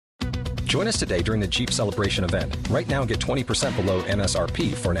Join us today during the Jeep Celebration event. Right now, get 20% below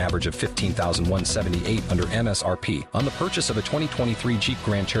MSRP for an average of $15,178 under MSRP on the purchase of a 2023 Jeep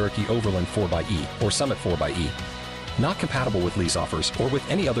Grand Cherokee Overland 4xE or Summit 4xE. Not compatible with lease offers or with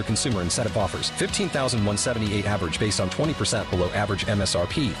any other consumer incentive offers. $15,178 average based on 20% below average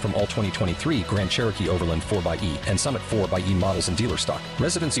MSRP from all 2023 Grand Cherokee Overland 4xE and Summit 4xE models in dealer stock.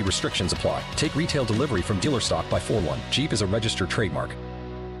 Residency restrictions apply. Take retail delivery from dealer stock by 4/1. Jeep is a registered trademark.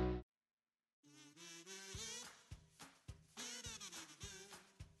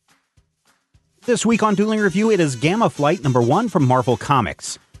 This week on Dueling Review, it is Gamma Flight #1 from Marvel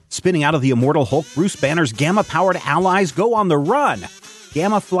Comics. Spinning out of the immortal Hulk, Bruce Banner's Gamma-powered allies go on the run.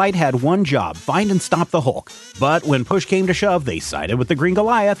 Gamma Flight had one job, find and stop the Hulk. But when push came to shove, they sided with the Green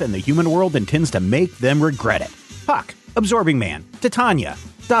Goliath, and the human world intends to make them regret it. Puck, Absorbing Man, Titania,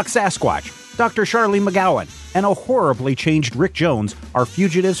 Doc Sasquatch, Dr. Charlie McGowan, and a horribly changed Rick Jones are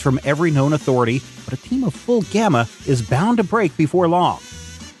fugitives from every known authority, but a team of full Gamma is bound to break before long.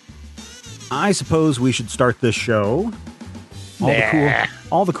 I suppose we should start this show.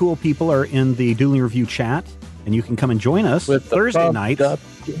 All the cool people are in the Dueling Review chat, and you can come and join us Thursday nights.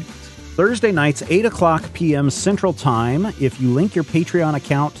 Thursday nights, 8 o'clock p.m. Central Time. If you link your Patreon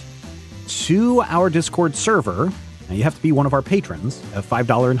account to our Discord server, and you have to be one of our patrons at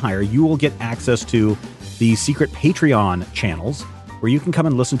 $5 and higher, you will get access to the secret Patreon channels where you can come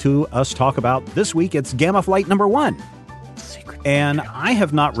and listen to us talk about, this week, it's Gamma Flight #1. And I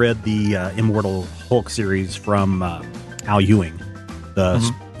have not read the Immortal Hulk series from Al Ewing, the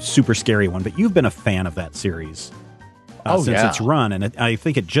super scary one, but you've been a fan of that series since its run, and I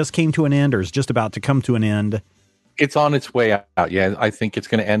think it just came to an end, or is just about to come to an end. It's on its way out. Yeah, I think it's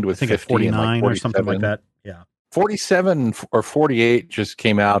going to end with 50 49 or something like that. Yeah, 47 or 48 just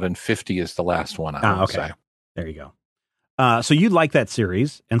came out, and 50 is the last one. I would say. There you go. So you like that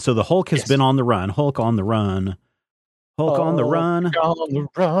series, and so the Hulk has been on the run. Hulk on the run. Hulk on the run. On the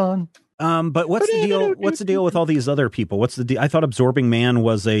run. But what's the deal? What's the deal with all these other people? What's the deal? I thought Absorbing Man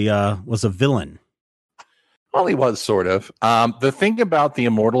was a villain. Well, he was sort of. The thing about the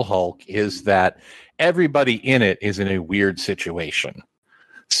Immortal Hulk is that everybody in it is in a weird situation.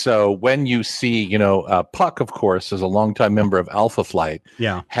 So when you see, Puck, of course, is a longtime member of Alpha Flight.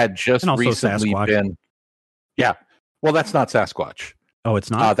 Yeah, had just recently been. Yeah, well, that's not Sasquatch. Oh, it's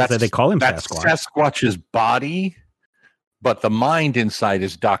not. They call him that's Sasquatch. Sasquatch's body. But the mind inside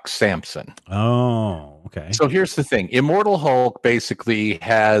is Doc Samson. Oh, okay. So here's the thing. Immortal Hulk basically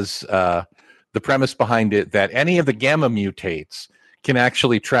has the premise behind it that any of the Gamma mutates can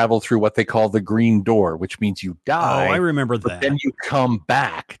actually travel through what they call the Green Door, which means you die. Oh, I remember that. But then you come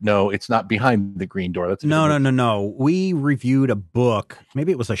back. No, it's not behind the Green Door. That's No. We reviewed a book.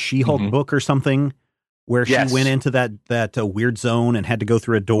 Maybe it was a She-Hulk book or something, where she went into that weird zone and had to go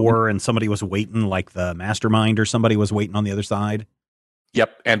through a door, and somebody was waiting, like the Mastermind or somebody was waiting on the other side.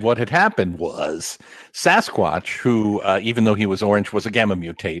 Yep. And what had happened was Sasquatch, who, even though he was orange, was a Gamma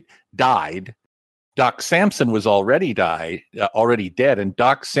mutate, died. Doc Samson was already dead, and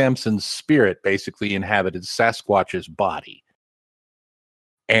Doc Samson's spirit basically inhabited Sasquatch's body.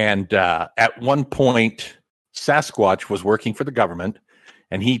 And at one point, Sasquatch was working for the government,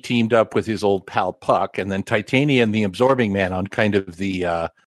 and he teamed up with his old pal Puck, and then Titania and the Absorbing Man on kind of the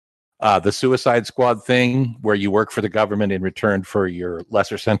Suicide Squad thing, where you work for the government in return for your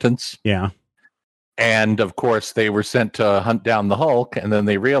lesser sentence. Yeah. And of course, they were sent to hunt down the Hulk, and then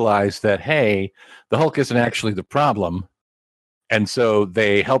they realized that, hey, the Hulk isn't actually the problem. And so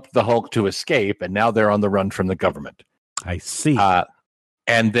they helped the Hulk to escape, and now they're on the run from the government. I see.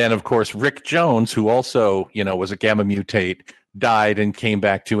 And then, of course, Rick Jones, who also, was a Gamma mutate, died and came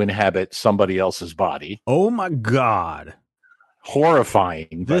back to inhabit somebody else's body. Oh my God.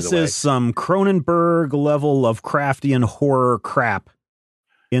 Horrifying. This is some Cronenberg level of Lovecraftian horror crap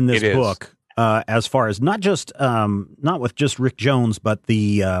in this book. As far as not with just Rick Jones, but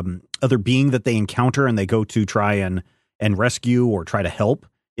the other being that they encounter and they go to try and rescue or try to help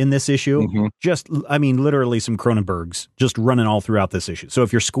in this issue. Literally some Cronenbergs just running all throughout this issue. So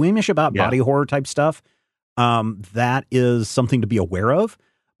if you're squeamish about body horror type stuff, that is something to be aware of,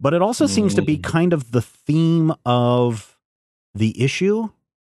 but it also seems to be kind of the theme of the issue.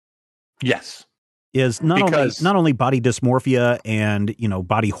 Yes. Is not only body dysmorphia and,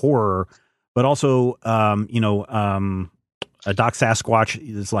 body horror, but also, a Doc Sasquatch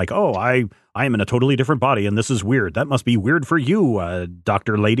is like, oh, I am in a totally different body and this is weird. That must be weird for you,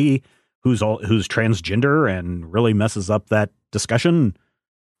 Dr. Lady, who's transgender and really messes up that discussion.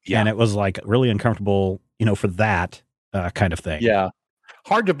 Yeah. And it was like really uncomfortable, for that kind of thing. Yeah.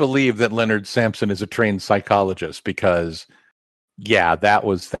 Hard to believe that Leonard Samson is a trained psychologist, because Yeah, that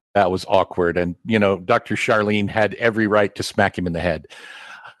was awkward, and Dr. Charlene had every right to smack him in the head.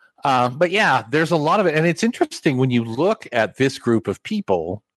 But yeah, there's a lot of it, and it's interesting when you look at this group of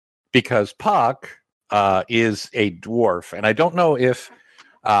people, because Puck is a dwarf, and I don't know if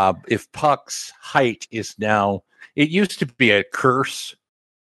Puck's height is now. It used to be a curse,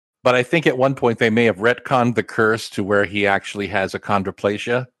 but I think at one point they may have retconned the curse to where he actually has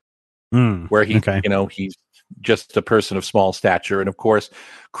achondroplasia, where he's just a person of small stature. And of course,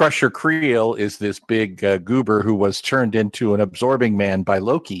 Crusher Creel is this big goober who was turned into an absorbing man by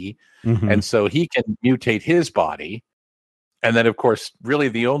Loki. And so he can mutate his body. And then, of course, really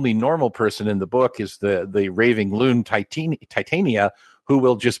the only normal person in the book is the raving loon Titania, who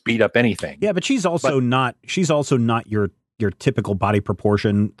will just beat up anything. Yeah, but she's also not your typical body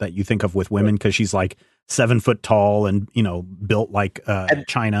proportion that you think of with women, because she's like 7 foot tall and built like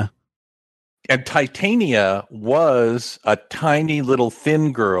China. And Titania was a tiny little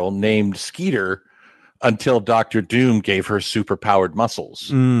thin girl named Skeeter until Dr. Doom gave her superpowered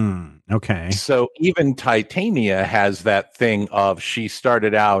muscles. Okay. So even Titania has that thing of she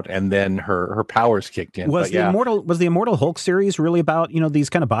started out and then her powers kicked in. Was the Immortal Hulk series really about,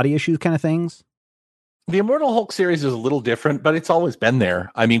 these kind of body issues kind of things? The Immortal Hulk series is a little different, but it's always been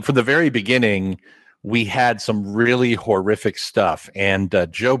there. I mean, from the very beginning, we had some really horrific stuff. And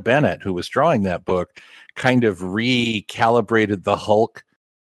Joe Bennett, who was drawing that book, kind of recalibrated the Hulk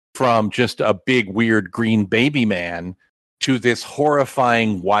from just a big, weird green baby man to this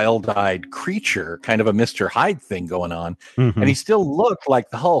horrifying, wild-eyed creature, kind of a Mr. Hyde thing going on. And he still looked like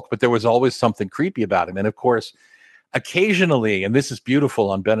the Hulk, but there was always something creepy about him. And of course, occasionally, and this is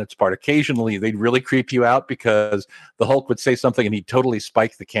beautiful on Bennett's part, occasionally they'd really creep you out because the Hulk would say something and he'd totally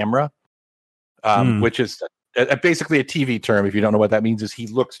spike the camera. Which is basically a TV term. If you don't know what that means, is he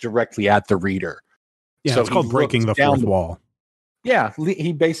looks directly at the reader. Yeah, so it's called breaking the fourth wall. Yeah,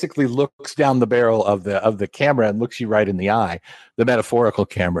 he basically looks down the barrel of the camera and looks you right in the eye, the metaphorical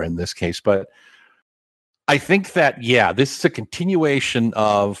camera in this case. But I think that, this is a continuation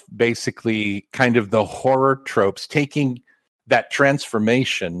of basically kind of the horror tropes, taking that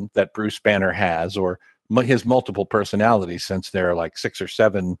transformation that Bruce Banner has, or his multiple personalities, since there are like 6 or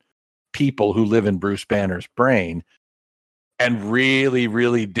 7 people who live in Bruce Banner's brain, and really,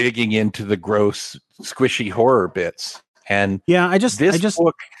 really digging into the gross, squishy horror bits. And this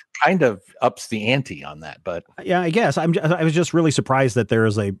book kind of ups the ante on that. But yeah, I guess I was just really surprised that there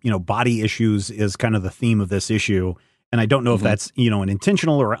is a body issues is kind of the theme of this issue, and I don't know if that's an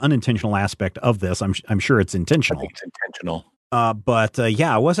intentional or unintentional aspect of this. I'm sure it's intentional. I think it's intentional. But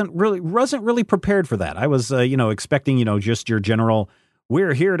I wasn't really prepared for that. I was expecting just your general,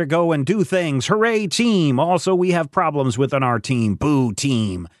 we're here to go and do things. Hooray, team. Also, we have problems within our team. Boo,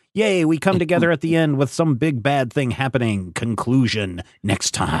 team. Yay, we come together at the end with some big bad thing happening. Conclusion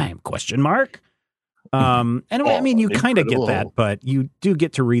next time? ? And I mean, you kind of get that, but you do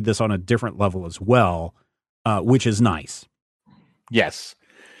get to read this on a different level as well, which is nice. Yes.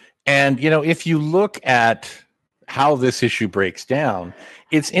 And, if you look at how this issue breaks down,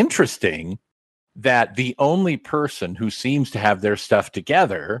 it's interesting that the only person who seems to have their stuff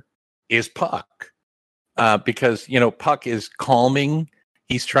together is Puck. Because, Puck is calming.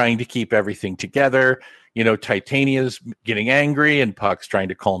 He's trying to keep everything together. Titania's getting angry and Puck's trying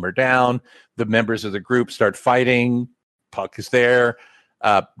to calm her down. The members of the group start fighting. Puck is there.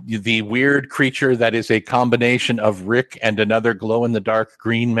 The weird creature that is a combination of Rick and another glow-in-the-dark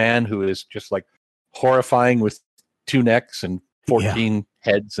green man who is just like horrifying with 2 necks and 14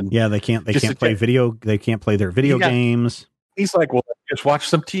 heads. And they can't play their video games. He's like, well, let's just watch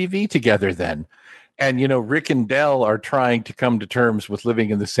some TV together then. And, Rick and Del are trying to come to terms with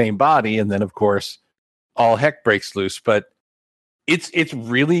living in the same body. And then, of course, all heck breaks loose. But it's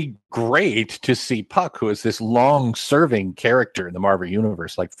really great to see Puck, who is this long-serving character in the Marvel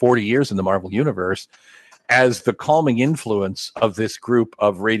Universe, like 40 years in the Marvel Universe, as the calming influence of this group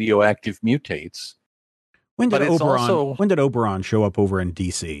of radioactive mutates. When did Oberon show up over in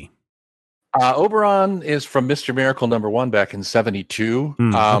DC? Oberon is from Mr. Miracle #1 back in '72.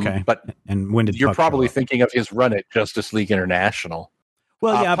 Okay. But and when did you're Puck probably thinking of his run at Justice League International?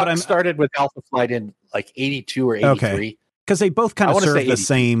 Well, yeah, Puck but I started with Alpha Flight in like '82 or '83. Okay. Because they both kind of serve the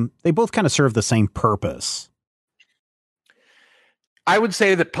same. They both kind of serve the same purpose. I would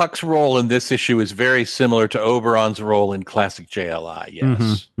say that Puck's role in this issue is very similar to Oberon's role in classic JLI.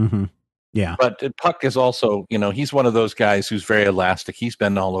 Yes. Yeah. But Puck is also, he's one of those guys who's very elastic. He's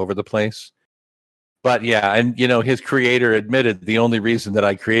been all over the place. But yeah, and his creator admitted the only reason that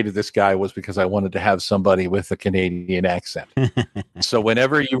I created this guy was because I wanted to have somebody with a Canadian accent. So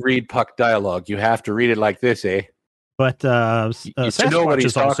whenever you read Puck dialogue, you have to read it like this, eh? But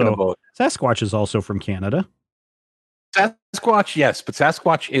nobody's talking about Sasquatch is also from Canada. Sasquatch, yes, but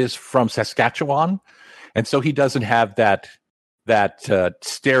Sasquatch is from Saskatchewan, and so he doesn't have that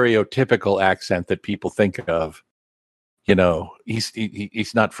stereotypical accent that people think of. You know,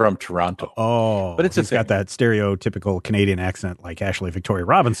 he's not from Toronto. Oh, but he's got that stereotypical Canadian accent like Ashley Victoria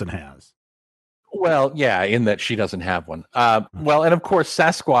Robinson has. Well, yeah, in that she doesn't have one. Well, and of course,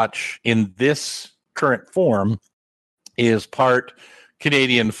 Sasquatch in this current form is part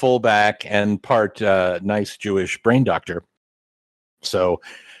Canadian fullback and part nice Jewish brain doctor. So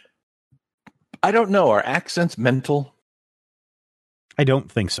I don't know. Are accents mental? I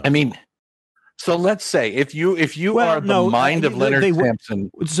don't think so. I mean, so let's say if you are the mind of Leonard Sampson.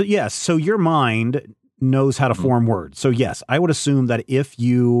 So yes, so your mind knows how to form words. So yes, I would assume that if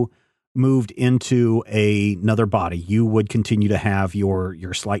you moved into another body, you would continue to have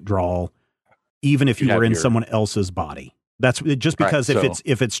your slight drawl, even if you were in someone else's body. That's just because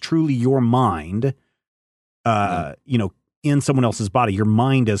if it's truly your mind, you know, in someone else's body, your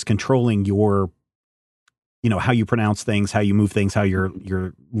mind is controlling your, you know, how you pronounce things, how you move things, how your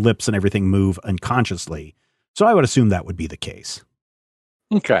lips and everything move unconsciously. So I would assume that would be the case.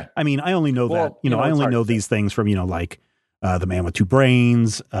 Okay. I mean, I only know that, you know, I only know these things from, you know, like The Man with Two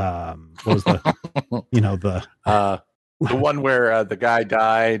Brains. What was the, you know, the one where the guy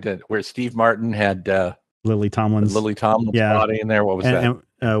died and where Steve Martin had Lily Tomlin's body in there. What was that?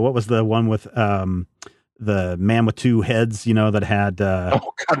 And what was the one with the Man with Two Heads, you know, that had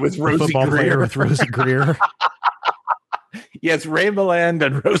with Rosie Greer. With Rosie Greer. Yes, Ray Milland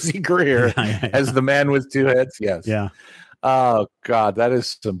and Rosie Greer as the Man with Two Heads. Yes. Yeah. Oh God, that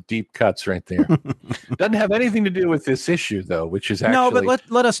is some deep cuts right there. Doesn't have anything to do with this issue though, which is actually no. But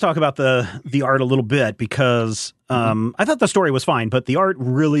let us talk about the art a little bit because I thought the story was fine, but the art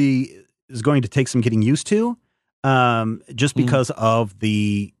really is going to take some getting used to, just because of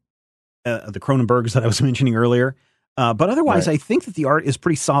the Cronenbergs that I was mentioning earlier. But otherwise, I think that the art is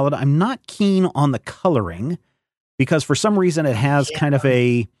pretty solid. I'm not keen on the coloring because for some reason it has kind of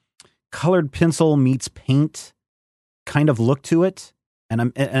a colored pencil meets paint kind of look to it.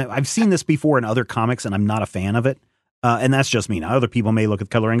 And I've seen this before in other comics and I'm not a fan of it. And that's just me. Now, other people may look at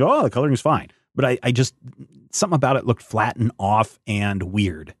the coloring and go, oh, the coloring is fine. But I just, something about it looked flat and off and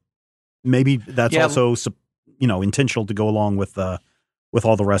weird. Maybe that's also, you know, intentional to go along with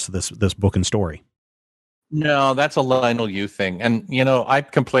all the rest of this book and story. No, that's a Lionel Yu thing. And, you know, I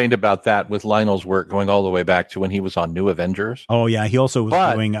complained about that with Lionel's work going all the way back to when he was on New Avengers. Oh, yeah. He also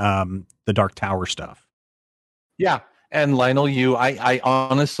was doing the Dark Tower stuff. Yeah. And Lionel Yu, I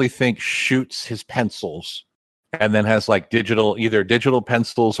honestly think shoots his pencils and then has like either digital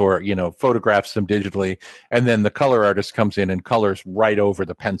pencils or, you know, photographs them digitally. And then the color artist comes in and colors right over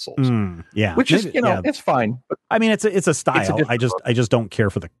the pencils. Yeah. Which is, you know, it's fine. But I mean, it's a style. I just don't care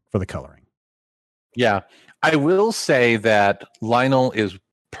for the coloring. Yeah. I will say that Lionel is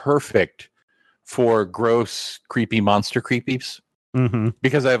perfect for gross, creepy monster creepies.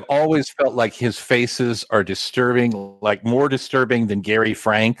 Because I've always felt like his faces are disturbing, like more disturbing than Gary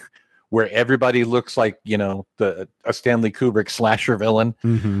Frank, where everybody looks like, you know, a Stanley Kubrick slasher villain.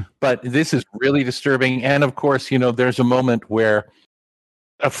 But this is really disturbing. And of course, you know, there's a moment where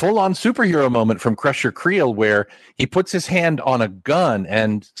a full-on superhero moment from Crusher Creel where he puts his hand on a gun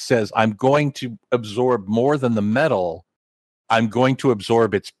and says, I'm going to absorb more than the metal. I'm going to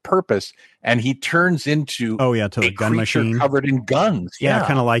absorb its purpose. And he turns into to a gun machine covered in guns. Yeah.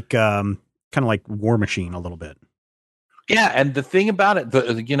 Kind of like War Machine a little bit. Yeah. And the thing about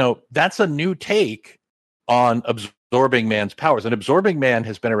it, you know, that's a new take on absorbing man's powers. And absorbing man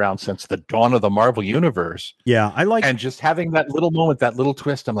has been around since the dawn of the Marvel Universe. Yeah. And just having that little moment, that little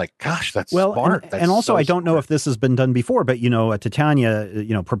twist, I'm like, gosh, that's smart. And also, I don't know if this has been done before, but, you know, Titania,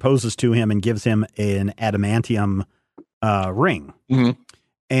 you know, proposes to him and gives him an adamantium ring.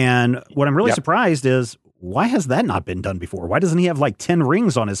 And what I'm really surprised is, why has that not been done before? Why doesn't he have like 10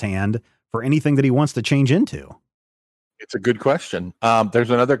 rings on his hand for anything that he wants to change into? It's a good question.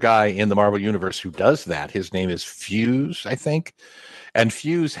 There's another guy in the Marvel Universe who does that. His name is Fuse, I think. And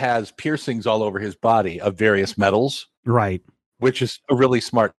Fuse has piercings all over his body of various metals. Right. Which is a really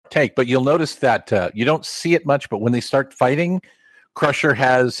smart take. But you'll notice that you don't see it much, but when they start fighting, Crusher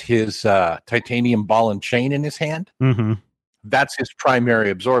has his titanium ball and chain in his hand. That's his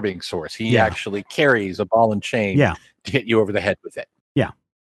primary absorbing source. He actually carries a ball and chain to hit you over the head with it.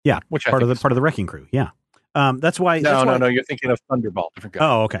 Yeah. Which part of the Wrecking Crew. Yeah. That's why. No. You're thinking of Thunderball. Different guy.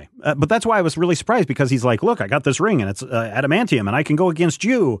 Oh, okay. But that's why I was really surprised because he's like, look, I got this ring and it's adamantium and I can go against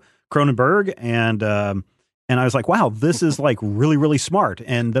you, Cronenberg. And I was like, wow, this is like really, really smart.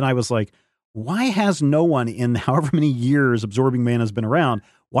 And then I was like, why has no one in however many years Absorbing Man has been around,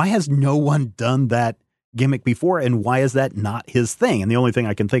 why has no one done that gimmick before, and why is that not his thing? And the only thing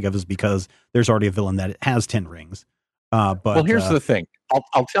I can think of is because there's already a villain that has 10 rings. But here's the thing.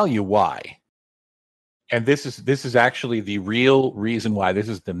 I'll tell you why. And this is actually the real reason why. This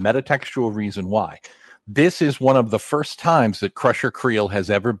is the metatextual reason why. This is one of the first times that Crusher Creel has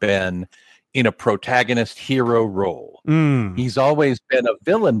ever been in a protagonist hero role. He's always been a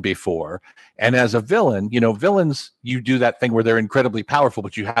villain before. And as a villain, villains, you do that thing where they're incredibly powerful,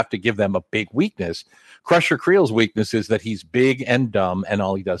 but you have to give them a big weakness. Crusher Creel's weakness is that he's big and dumb, and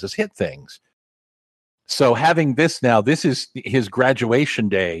all he does is hit things. So having this now, this is his graduation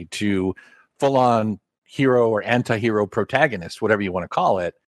day to full-on hero or anti-hero protagonist, whatever you want to call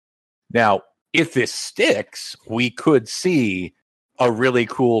it. Now, if this sticks, we could see a really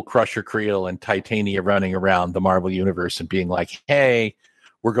cool Crusher Creel and Titania running around the Marvel Universe and being like, hey,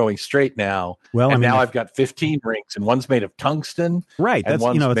 we're going straight now. Well, and now I've got 15 rings, and one's made of tungsten. Right. And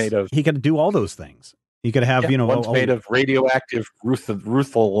one's made of... He could do all those things. He could have, one's made of radioactive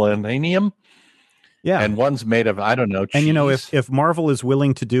ruthenanium. Yeah. And one's made of, I don't know, cheese. And, if Marvel is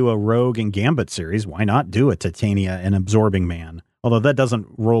willing to do a Rogue and Gambit series, why not do a Titania and Absorbing Man? Although that doesn't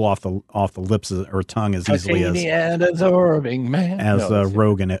roll off the lips or tongue as easily as and Absorbing Man. As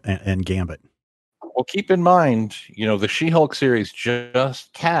Rogue and Gambit. Well, keep in mind, the She-Hulk series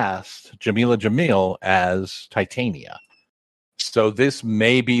just cast Jamila Jamil as Titania. So this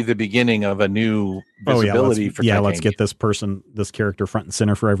may be the beginning of a new visibility for Titania. Let's get this character front and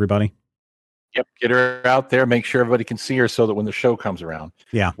center for everybody. Yep, get her out there, make sure everybody can see her so that when the show comes around.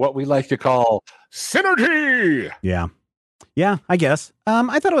 Yeah. What we like to call synergy. Yeah. Yeah, I guess.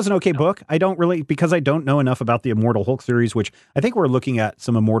 I thought it was an okay book. Because I don't know enough about the Immortal Hulk series, which I think we're looking at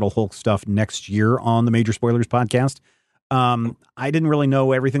some Immortal Hulk stuff next year on the Major Spoilers podcast. I didn't really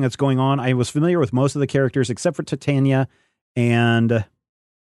know everything that's going on. I was familiar with most of the characters except for Titania and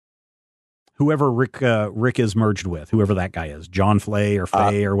whoever Rick is merged with, whoever that guy is, John Flay or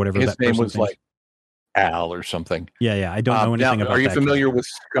Fay or whatever. His name was like Al or something. Yeah. I don't know anything about that. Are you familiar with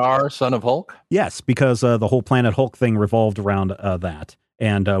Scar, Son of Hulk? Yes, because the whole Planet Hulk thing revolved around that,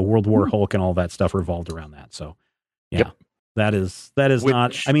 and World War Hulk and all that stuff revolved around that. So, yeah, yep. that is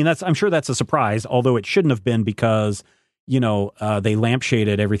not. I mean, I'm sure that's a surprise, although it shouldn't have been because they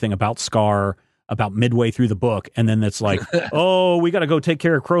lampshaded everything about Scar about midway through the book, and then it's like, oh, we got to go take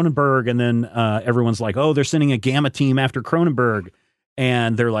care of Cronenberg, and then everyone's like, oh, they're sending a Gamma team after Cronenberg.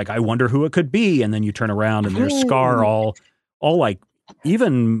 And they're like, I wonder who it could be. And then you turn around and there's Scar all like,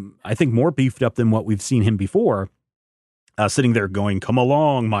 even I think more beefed up than what we've seen him before, sitting there going, come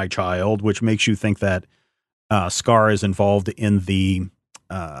along, my child, which makes you think that Scar is involved in the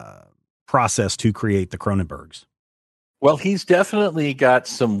process to create the Cronenbergs. Well, he's definitely got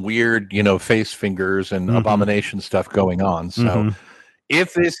some weird, face fingers and abomination stuff going on. So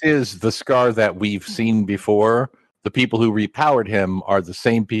if this is the Scar that we've seen before, the people who repowered him are the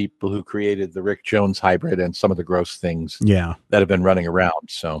same people who created the Rick Jones hybrid and some of the gross things that have been running around.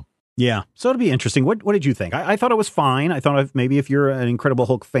 So it'll be interesting. What did you think? I thought it was fine. I thought maybe if you're an Incredible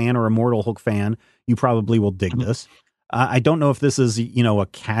Hulk fan or Immortal Hulk fan, you probably will dig this. I don't know if this is, a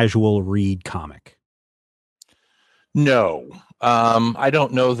casual read comic. No, I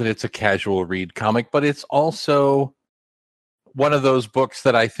don't know that it's a casual read comic, but it's also one of those books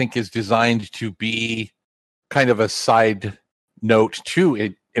that I think is designed to be kind of a side note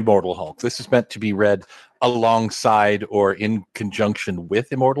to Immortal Hulk. This is meant to be read alongside or in conjunction with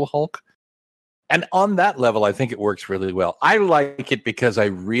Immortal Hulk. And on that level, I think it works really well. I like it because I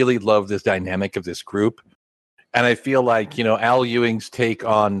really love this dynamic of this group. And I feel like, Al Ewing's take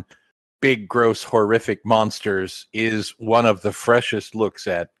on big, gross, horrific monsters is one of the freshest looks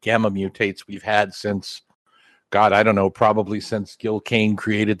at gamma mutates we've had since, God, I don't know, probably since Gil Kane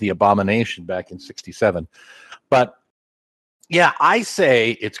created the Abomination back in 1967. But yeah, I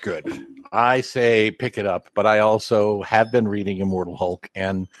say it's good. I say pick it up, but I also have been reading Immortal Hulk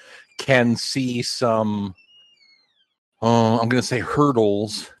and can see some, I'm going to say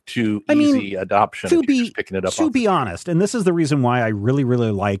hurdles to easy adoption. Picking it up. To be honest, and this is the reason why I really,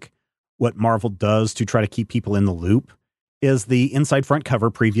 really like what Marvel does to try to keep people in the loop, is the inside front cover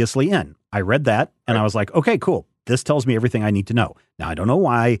previously in. I read that and I was like, okay, cool. This tells me everything I need to know. Now, I don't know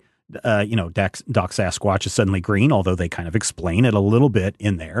why, Doc Sasquatch is suddenly green, although they kind of explain it a little bit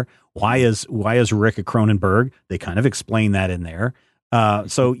in there. Why is Rick a Cronenberg? They kind of explain that in there.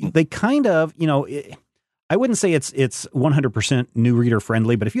 So they kind of, I wouldn't say it's 100% new reader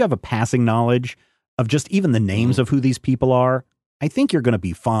friendly, but if you have a passing knowledge of just even the names of who these people are, I think you're going to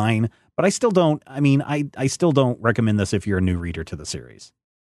be fine. But I still don't recommend this if you're a new reader to the series.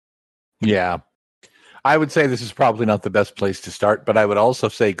 Yeah. I would say this is probably not the best place to start, but I would also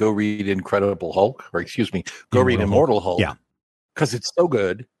say go read Incredible Hulk, or excuse me, go read Immortal Hulk. Yeah. Because it's so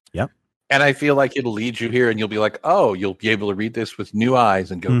good. Yep. And I feel like it'll lead you here and you'll be like, oh, you'll be able to read this with new eyes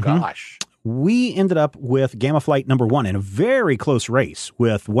and go, gosh. We ended up with Gamma Flight number 1 in a very close race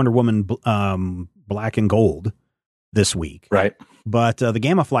with Wonder Woman Black and Gold this week. Right. But the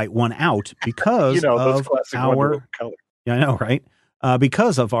Gamma Flight won out because those of classic our Wonder Woman colors. Yeah, I know, right?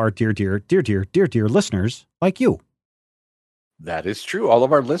 Because of our dear listeners like you. That is true. All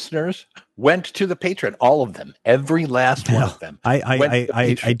of our listeners went to the Patreon. All of them. Every last one of them.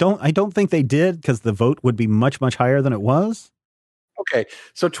 I don't think they did, because the vote would be much, much higher than it was. Okay.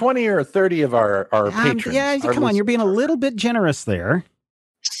 So 20 or 30 of our patrons. Yeah, come on. You're being a little bit generous there.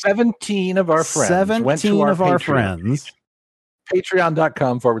 17 of our friends went to our Patreon page.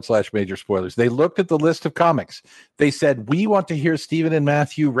 Patreon.com/major spoilers. They looked at the list of comics. They said, we want to hear Stephen and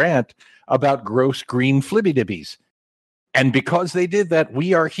Matthew rant about gross green flibby dibbies. And because they did that,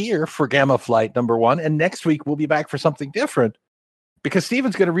 we are here for Gamma Flight number 1. And next week, we'll be back for something different, because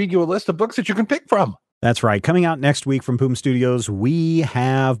Stephen's going to read you a list of books that you can pick from. That's right. Coming out next week from Boom Studios, we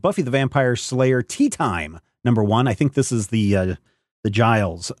have Buffy the Vampire Slayer Tea Time number 1. I think this is the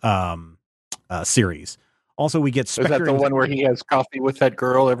Giles series. Also, we get Spectre. Is that the one where he has coffee with that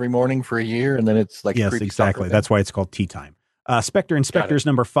girl every morning for a year, and then it's like yes, exactly. That's why it's called Tea Time. Spectre and Spectres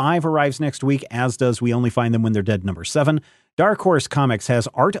number 5 arrives next week, as does We Only Find Them When They're Dead number 7. Dark Horse Comics has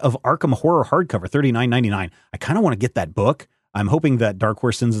Art of Arkham Horror hardcover, $39.99. I kind of want to get that book. I'm hoping that Dark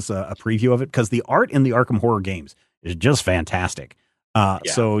Horse sends us a preview of it, because the art in the Arkham Horror games is just fantastic.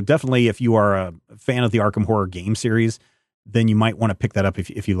 So definitely, if you are a fan of the Arkham Horror game series, then you might want to pick that up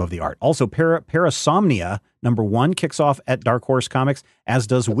if you love the art. Also, Parasomnia number 1 kicks off at Dark Horse Comics, as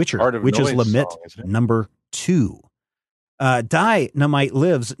does Witcher, Witch's Lament number 2. Dynamite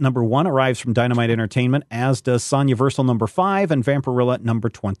Lives number 1 arrives from Dynamite Entertainment, as does Sonya Versal number 5 and Vampirilla number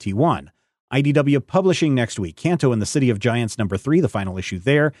 21. IDW Publishing next week, Kanto and the City of Giants number 3, the final issue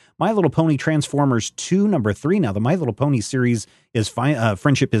there. My Little Pony Transformers 2 number 3. Now, the My Little Pony series is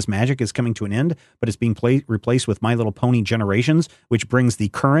Friendship is Magic is coming to an end, but it's being replaced with My Little Pony Generations, which brings the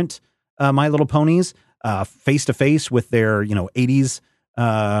current My Little Ponies face to face with their 80s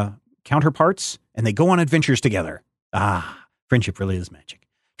counterparts, and they go on adventures together. Friendship really is magic.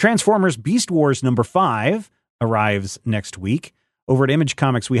 Transformers Beast Wars number 5 arrives next week. Over at Image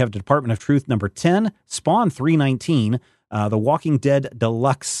Comics, we have Department of Truth number 10, Spawn 319, The Walking Dead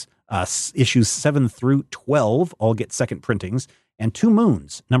Deluxe issues 7 through 12 all get second printings, and Two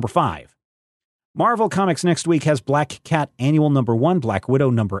Moons number 5. Marvel Comics next week has Black Cat Annual number 1, Black Widow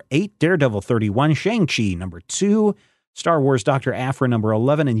number 8, Daredevil 31, Shang-Chi number 2, Star Wars Dr. Aphra number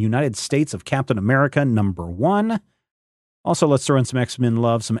 11, and United States of Captain America number 1. Also, let's throw in some X-Men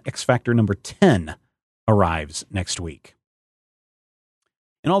love. Some X-Factor number 10 arrives next week.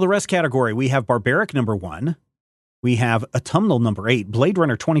 In all the rest category, we have Barbaric number 1. We have Autumnal number 8, Blade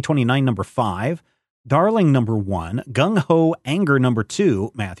Runner 2029 number 5, Darling number 1, Gung Ho Anger number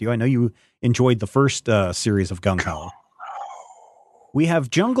 2. Matthew, I know you enjoyed the first series of Gung Ho. We have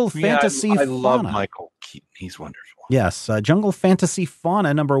Jungle Fantasy Fauna. I love Michael Keaton. He's wonderful. Yes, Jungle Fantasy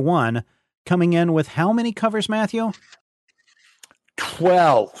Fauna number 1, coming in with how many covers, Matthew?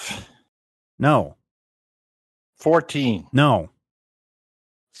 12. No. 14. No.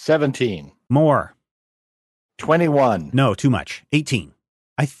 17. More. 21. No, too much. 18.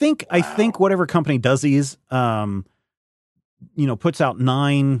 I think whatever company does these, puts out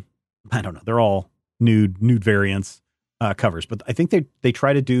 9. I don't know. They're all nude variants covers, but I think they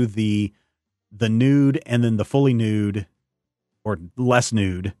try to do the nude and then the fully nude or less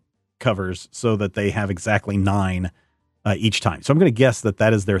nude covers so that they have exactly 9 each time. So I'm going to guess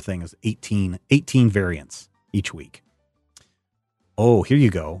that is their thing, is 18 variants each week. Oh, here you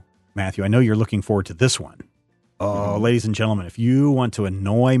go, Matthew. I know you're looking forward to this one. Oh, ladies and gentlemen, if you want to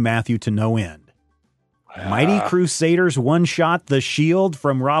annoy Matthew to no end, Mighty Crusaders one-shot The Shield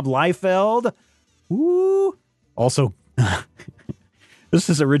from Rob Liefeld. Woo! Also, this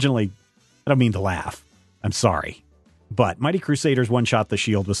is originally, I don't mean to laugh. I'm sorry. But Mighty Crusaders one-shot The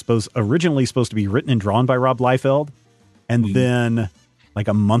Shield was originally supposed to be written and drawn by Rob Liefeld. And then, like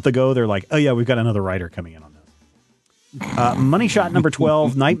a month ago, they're like, oh yeah, we've got another writer coming in on this. Money Shot number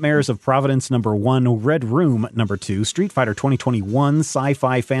 12, Nightmares of Providence number 1, Red Room number 2, Street Fighter 2021,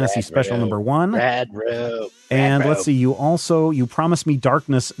 Sci-Fi Fantasy Special number 1. Red Room. And let's see, You Promise Me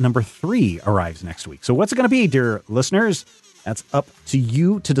Darkness number 3 arrives next week. So what's it going to be, dear listeners? That's up to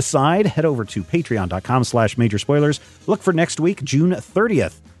you to decide. Head over to patreon.com/major spoilers. Look for next week, June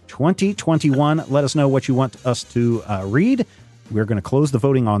 30th, 2021. Let us know what you want us to read. We're going to close the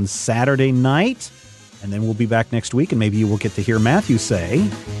voting on Saturday night, and then we'll be back next week, and maybe you will get to hear Matthew say,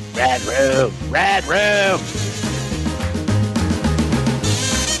 Red Room! Red Room!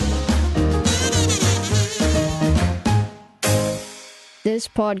 This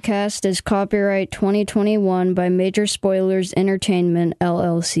podcast is copyright 2021 by Major Spoilers Entertainment,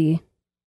 LLC.